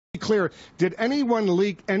clear, did anyone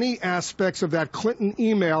leak any aspects of that Clinton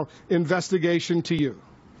email investigation to you?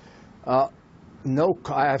 No,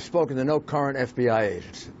 I have spoken to no current FBI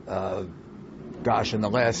agents. Gosh, in the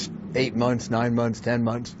last 8 months, 9 months, 10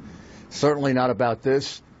 months, certainly not about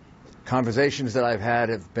this. Conversations that I've had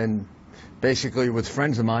have been basically with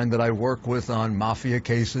friends of mine that I work with on mafia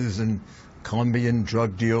cases and Colombian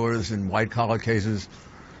drug dealers and white-collar cases.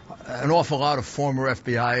 An awful lot of former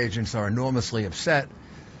FBI agents are enormously upset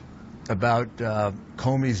about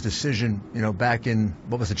Comey's decision, back in,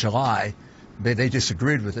 July. They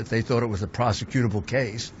disagreed with it. They thought it was a prosecutable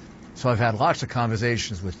case. So I've had lots of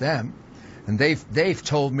conversations with them, and they've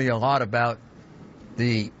told me a lot about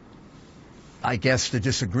the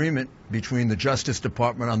disagreement between the Justice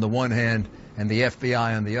Department on the one hand and the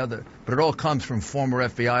FBI on the other. But it all comes from former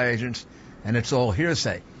FBI agents, and it's all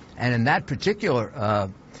hearsay. And in that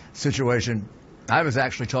particular situation, I was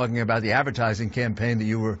actually talking about the advertising campaign that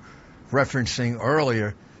you were referencing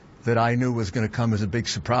earlier that I knew was going to come as a big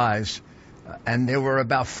surprise. And there were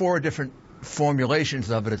about 4 different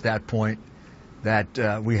formulations of it at that point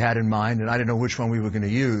that we had in mind, and I didn't know which one we were going to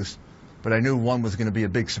use, but I knew one was going to be a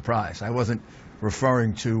big surprise. I wasn't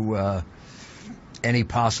referring to any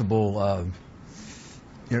possible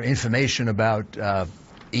information about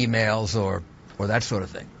emails or that sort of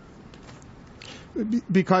thing.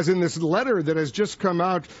 Because in this letter that has just come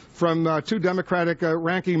out from 2 Democratic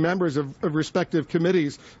ranking members of respective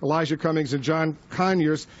committees, Elijah Cummings and John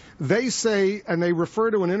Conyers, they say, and they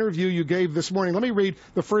refer to an interview you gave this morning. Let me read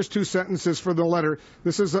the first 2 sentences for the letter.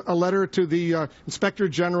 This is a letter to the Inspector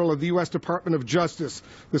General of the U.S. Department of Justice.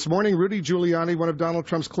 This morning, Rudy Giuliani, one of Donald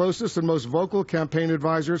Trump's closest and most vocal campaign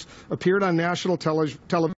advisors, appeared on national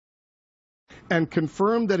television and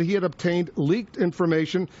confirmed that he had obtained leaked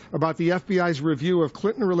information about the FBI's review of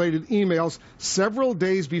Clinton-related emails several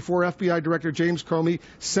days before FBI Director James Comey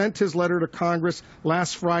sent his letter to Congress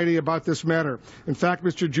last Friday about this matter. In fact,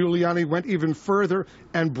 Mr. Giuliani went even further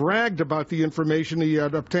and bragged about the information he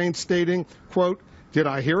had obtained, stating, quote, "Did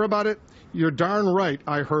I hear about it? You're darn right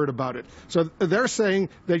I heard about it." So they're saying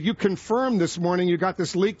that you confirmed this morning you got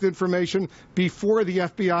this leaked information before the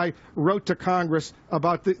FBI wrote to Congress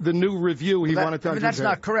about the new review he wanted to undertake. That's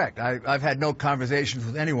not correct. I've had no conversations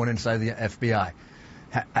with anyone inside the FBI.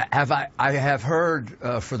 I have heard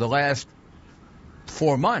for the last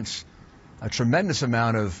 4 months a tremendous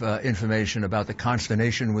amount of information about the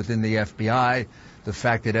consternation within the FBI, the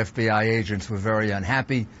fact that FBI agents were very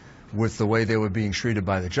unhappy with the way they were being treated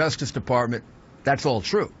by the Justice Department. That's all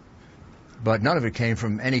true. But none of it came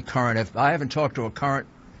from any current I haven't talked to a current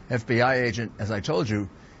FBI agent, as I told you,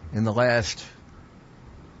 in the last,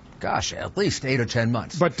 at least 8 or 10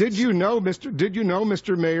 months. But did you know,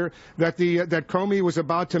 Mr. Mayor, that that Comey was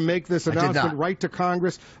about to make this announcement right to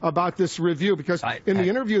Congress about this review? Because in the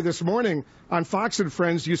interview this morning on Fox and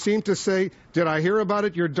Friends, you seemed to say, "Did I hear about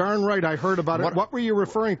it? You're darn right I heard about it." What were you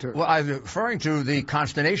referring to? Well, I was referring to the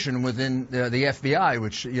consternation within the FBI,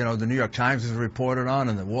 which, the New York Times has reported on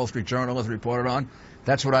and the Wall Street Journal has reported on.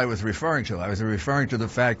 That's what I was referring to. I was referring to the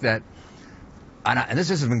fact that, and this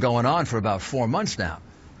has been going on for about 4 months now,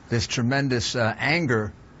 this tremendous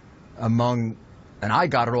anger among, and I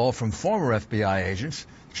got it all from former FBI agents,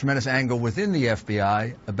 tremendous anger within the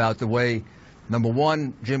FBI about the way, number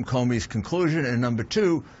one, Jim Comey's conclusion, and number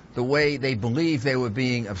 2, the way they believe they were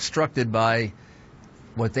being obstructed by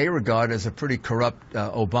what they regard as a pretty corrupt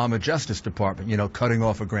Obama Justice Department, cutting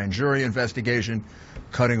off a grand jury investigation,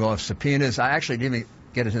 cutting off subpoenas. I actually didn't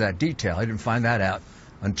get into that detail. I didn't find that out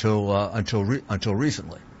until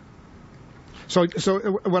recently. So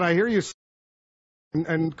what I hear you say,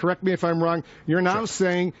 and correct me if I'm wrong, you're now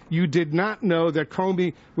saying you did not know that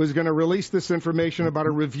Comey was going to release this information about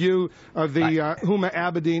a review of the Huma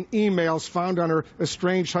Abedin emails found on her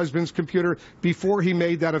estranged husband's computer before he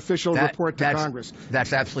made that official report to Congress.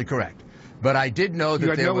 That's absolutely correct. But I did know that you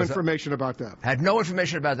had no information about that. Had no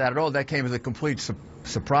information about that at all. That came as a complete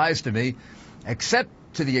surprise to me, except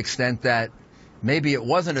to the extent that maybe it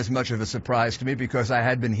wasn't as much of a surprise to me because I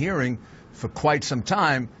had been hearing for quite some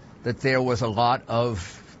time that there was a lot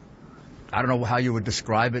of, I don't know how you would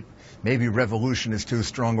describe it, maybe revolution is too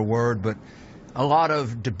strong a word, but a lot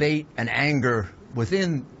of debate and anger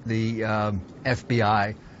within the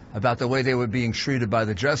FBI about the way they were being treated by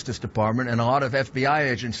the Justice Department, and a lot of FBI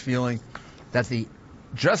agents feeling that the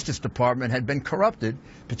Justice Department had been corrupted,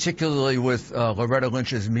 particularly with Loretta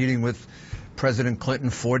Lynch's meeting with President Clinton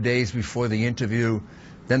 4 days before the interview,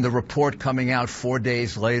 then the report coming out 4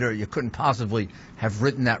 days later. You couldn't possibly have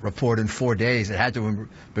written that report in 4 days. It had to have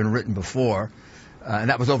been written before, and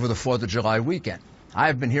that was over the 4th of July weekend.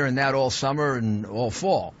 I've been hearing that all summer and all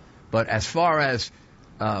fall. But as far as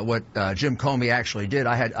Jim Comey actually did,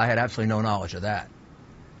 I had absolutely no knowledge of that.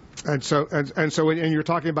 And so you're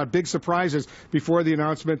talking about big surprises before the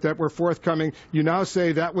announcement that were forthcoming. You now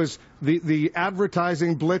say that was the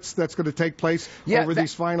advertising blitz that's going to take place over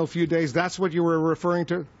these final few days. That's what you were referring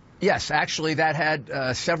to? Yes, actually, that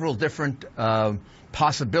had several different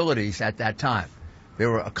possibilities at that time.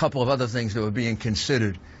 There were a couple of other things that were being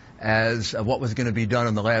considered as what was going to be done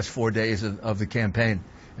in the last 4 days of the campaign.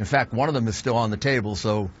 In fact, one of them is still on the table,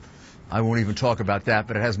 so I won't even talk about that,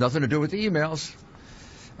 but it has nothing to do with the emails.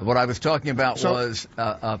 What I was talking about was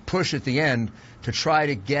a push at the end to try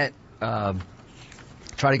to get Donald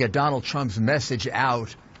Trump's message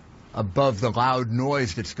out above the loud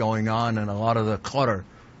noise that's going on and a lot of the clutter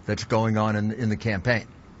that's going on in the campaign.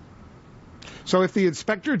 So if the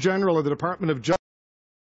Inspector General of the Department of Justice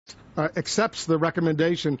accepts the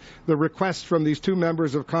recommendation, the request from these two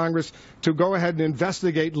members of Congress to go ahead and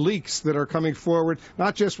investigate leaks that are coming forward,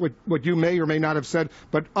 not just what you may or may not have said,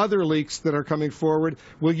 but other leaks that are coming forward,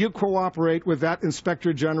 will you cooperate with that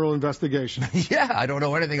Inspector General investigation? Yeah, I don't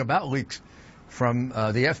know anything about leaks from the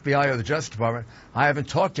FBI or the Justice Department. I haven't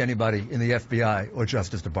talked to anybody in the FBI or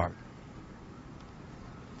Justice Department.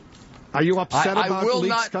 Are you upset about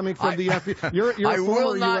leaks coming from the FBI? You're a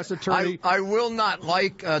former U.S. attorney. I will not,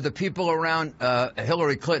 like the people around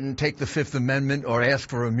Hillary Clinton, take the Fifth Amendment or ask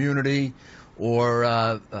for immunity, or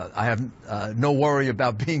I have no worry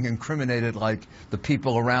about being incriminated like the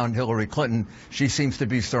people around Hillary Clinton. She seems to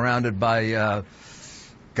be surrounded by,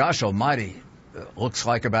 gosh almighty, looks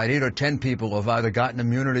like about 8 or 10 people who have either gotten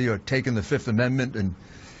immunity or taken the Fifth Amendment, and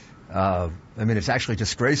I mean, it's actually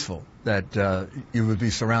disgraceful that you would be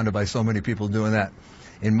surrounded by so many people doing that.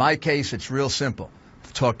 In my case, it's real simple.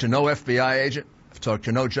 I've talked to no FBI agent. I've talked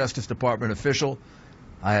to no Justice Department official.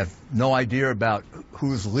 I have no idea about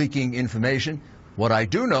who's leaking information. What I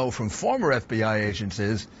do know from former FBI agents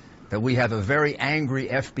is that we have a very angry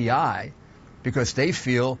FBI because they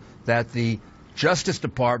feel that the Justice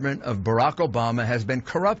Department of Barack Obama has been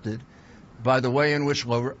corrupted by the way in which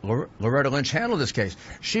Loretta Lynch handled this case.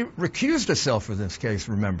 She recused herself from this case,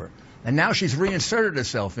 remember, and now she's reinserted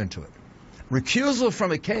herself into it. Recusal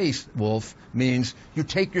from a case, Wolf, means you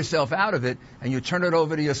take yourself out of it and you turn it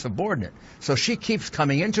over to your subordinate. So she keeps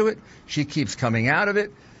coming into it. She keeps coming out of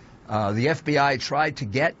it. The FBI tried to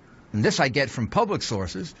get, and this I get from public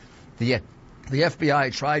sources, the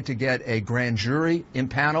FBI tried to get a grand jury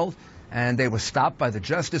impaneled, and they were stopped by the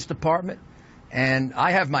Justice Department. And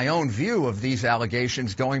I have my own view of these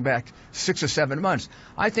allegations going back 6 or 7 months.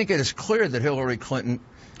 I think it is clear that Hillary Clinton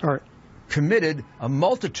committed a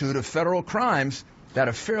multitude of federal crimes that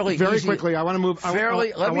are fairly easy. Very quickly, I want to move.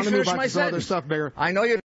 Let me finish my sentence. Other stuff, Mayor. I know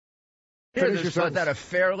you're but that are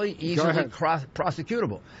fairly easily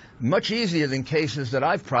prosecutable. Much easier than cases that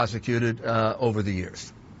I've prosecuted over the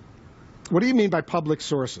years. What do you mean by public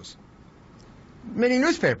sources? Many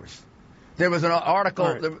newspapers. There was an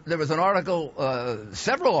article. There was an article.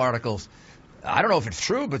 Several articles. I don't know if it's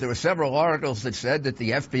true, but there were several articles that said that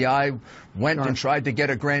the FBI went and tried to get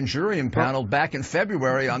a grand jury impaneled back in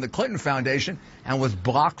February on the Clinton Foundation and was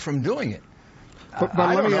blocked from doing it. But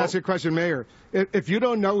let me ask you a question, Mayor. If you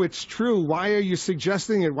don't know it's true, why are you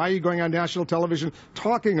suggesting it? Why are you going on national television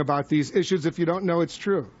talking about these issues if you don't know it's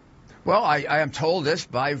true? Well, I am told this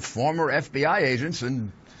by former FBI agents,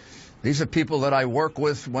 and these are people that I work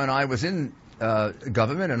with when I was in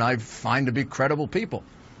government, and I find to be credible people.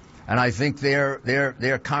 And I think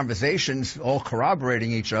their conversations, all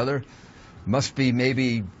corroborating each other, must be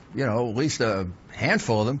maybe, at least a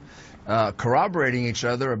handful of them, corroborating each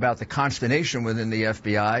other about the consternation within the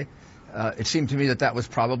FBI. It seemed to me that was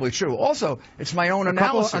probably true. Also, it's my own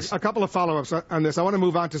analysis. A couple of follow-ups on this. I want to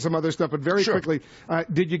move on to some other stuff, but very quickly.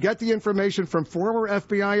 Did you get the information from former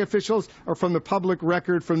FBI officials or from the public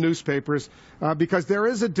record from newspapers? Because there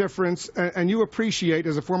is a difference, and you appreciate,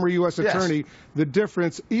 as a former U.S. attorney, the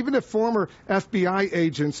difference. Even if former FBI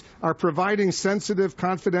agents are providing sensitive,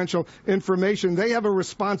 confidential information, they have a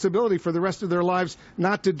responsibility for the rest of their lives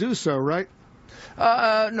not to do so, right?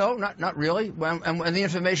 No, not really. And the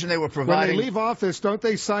information they were providing. When they leave office, don't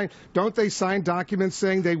they sign documents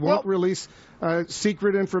saying they won't release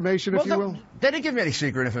secret information, if you will? They didn't give me any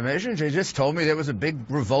secret information. They just told me there was a big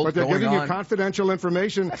revolt going on. But they're giving you confidential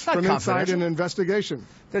information from inside an investigation.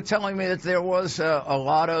 They're telling me that there was a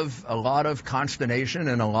lot of consternation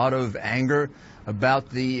and a lot of anger about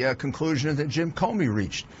the conclusion that Jim Comey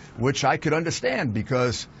reached, which I could understand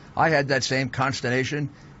because I had that same consternation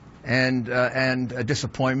and a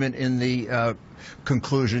disappointment in the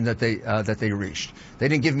conclusion that they reached. They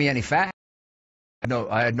didn't give me any facts.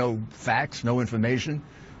 I had no facts, no information,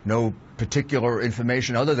 no particular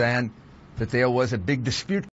information other than that there was a big dispute